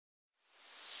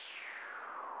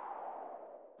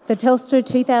The Telstra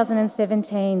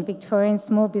 2017 Victorian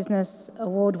Small Business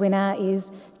Award winner is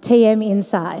TM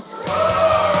Insight.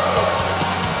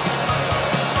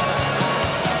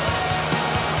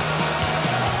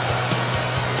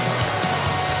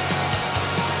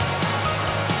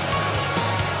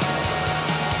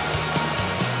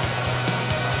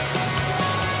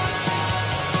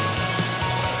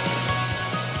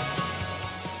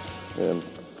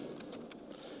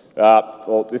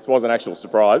 Well, this was an actual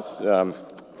surprise.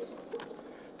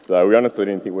 So we honestly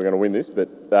didn't think we were going to win this,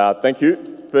 but thank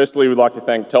you. Firstly, we'd like to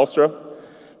thank Telstra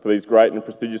for these great and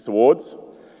prestigious awards,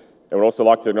 and we'd also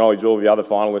like to acknowledge all of the other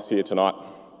finalists here tonight.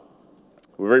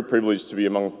 We're very privileged to be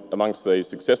amongst these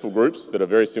successful groups that are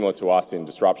very similar to us in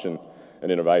disruption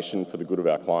and innovation for the good of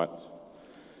our clients.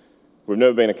 We've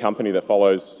never been a company that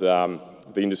follows the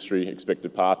industry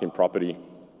expected path in property,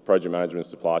 project management and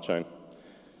supply chain.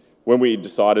 When we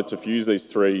decided to fuse these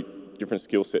three different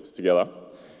skill sets together,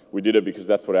 we did it because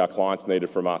that's what our clients needed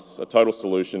from us, a total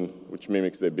solution which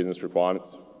mimics their business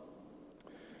requirements.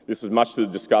 This was much to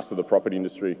the disgust of the property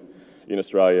industry in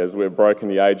Australia, as we've broken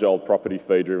the age-old property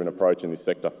fee-driven approach in this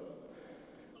sector.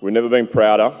 We've never been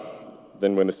prouder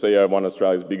than when the CEO of one of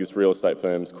Australia's biggest real estate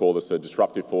firms called us a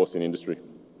disruptive force in industry.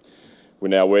 We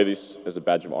now wear this as a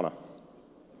badge of honour.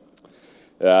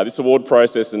 This award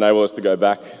process enabled us to go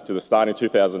back to the start in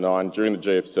 2009 during the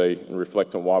GFC and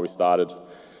reflect on why we started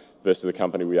versus the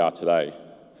company we are today.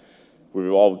 We've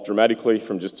evolved dramatically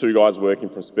from just two guys working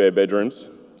from spare bedrooms,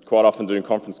 quite often doing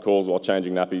conference calls while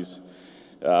changing nappies,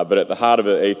 but at the heart of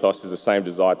our ethos is the same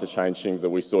desire to change things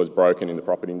that we saw as broken in the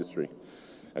property industry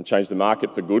and change the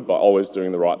market for good by always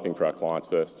doing the right thing for our clients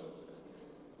first.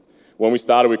 When we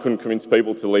started, we couldn't convince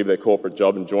people to leave their corporate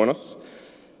job and join us,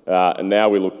 and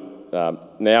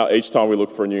now each time we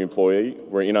look for a new employee,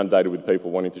 we're inundated with people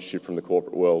wanting to shift from the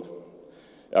corporate world.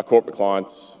 Our corporate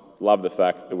clients love the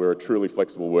fact that we're a truly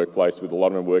flexible workplace with a lot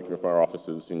of them working from our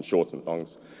offices in shorts and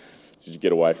thongs to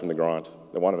get away from the grind.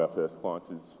 And one of our first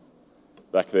clients is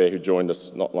back there who joined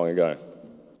us not long ago.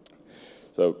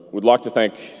 So we'd like to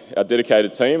thank our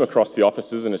dedicated team across the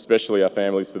offices and especially our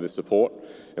families for their support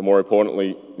and, more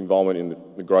importantly, involvement in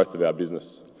the growth of our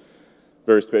business.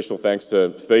 Very special thanks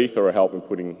to Fee for her help in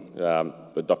putting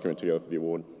the document together for the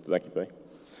award. Thank you, Fee.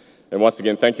 And once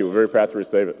again, thank you. We're very proud to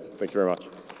receive it. Thank you very much.